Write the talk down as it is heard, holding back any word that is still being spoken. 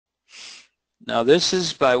Now this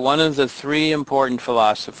is by one of the three important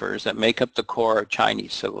philosophers that make up the core of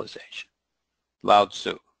Chinese civilization, Lao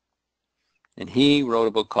Tzu. And he wrote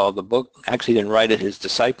a book called The Book, actually didn't write it, his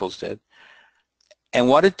disciples did. And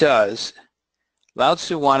what it does, Lao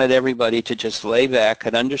Tzu wanted everybody to just lay back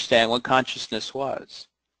and understand what consciousness was.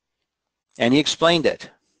 And he explained it.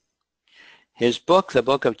 His book, The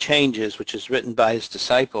Book of Changes, which is written by his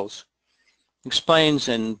disciples, explains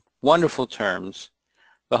in wonderful terms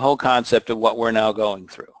the whole concept of what we're now going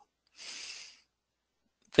through.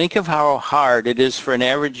 Think of how hard it is for an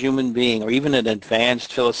average human being, or even an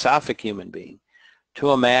advanced philosophic human being,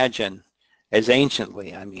 to imagine as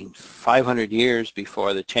anciently, 500 years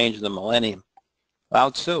before the change of the millennium, Lao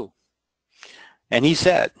Tzu. And he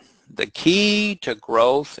said, the key to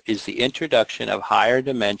growth is the introduction of higher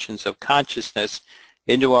dimensions of consciousness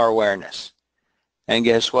into our awareness. And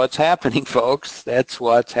guess what's happening, folks? That's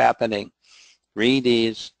what's happening. 3D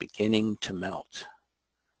is beginning to melt.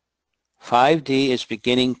 5D is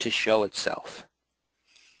beginning to show itself.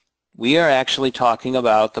 We are actually talking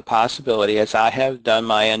about the possibility, as I have done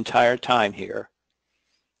my entire time here,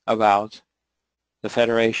 about the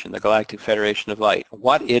Federation, the Galactic Federation of Light,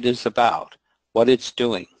 what it is about, what it's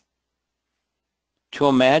doing. To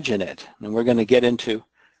imagine it, and we're going to get into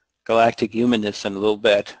galactic humanness in a little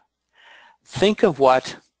bit, think of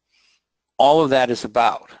what all of that is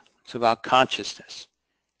about. It's about consciousness.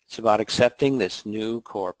 It's about accepting this new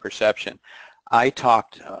core perception. I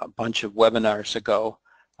talked a bunch of webinars ago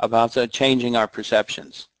about changing our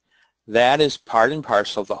perceptions. That is part and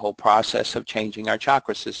parcel of the whole process of changing our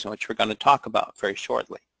chakra system, which we're going to talk about very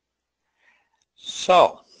shortly.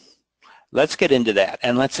 So, let's get into that,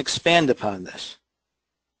 and let's expand upon this.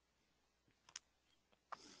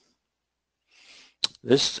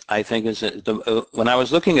 This, I think, is, when I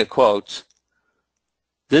was looking at quotes,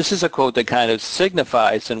 this is a quote that kind of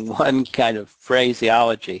signifies in one kind of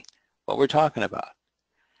phraseology what we're talking about.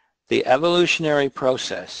 The evolutionary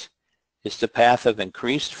process is the path of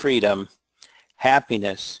increased freedom,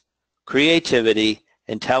 happiness, creativity,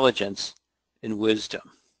 intelligence, and wisdom.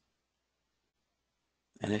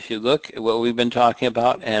 And if you look at what we've been talking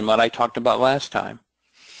about and what I talked about last time,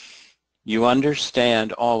 you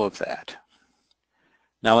understand all of that.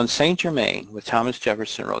 Now, when Saint Germain, with Thomas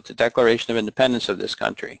Jefferson, wrote the Declaration of Independence of this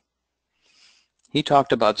country, he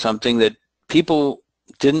talked about something that people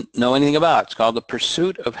didn't know anything about. It's called the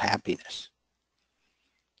pursuit of happiness.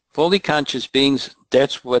 Fully conscious beings,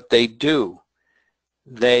 that's what they do.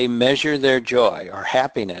 They measure their joy or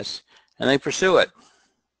happiness, and they pursue it.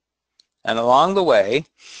 And along the way,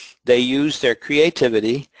 they use their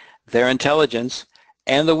creativity, their intelligence,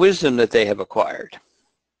 and the wisdom that they have acquired.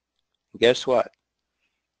 Guess what?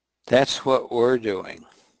 That's what we're doing.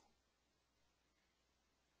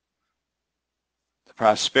 The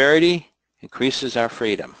prosperity increases our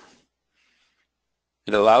freedom.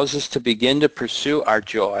 It allows us to begin to pursue our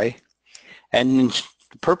joy, and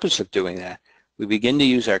the purpose of doing that, we begin to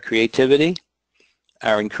use our creativity,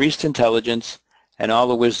 our increased intelligence, and all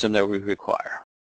the wisdom that we require.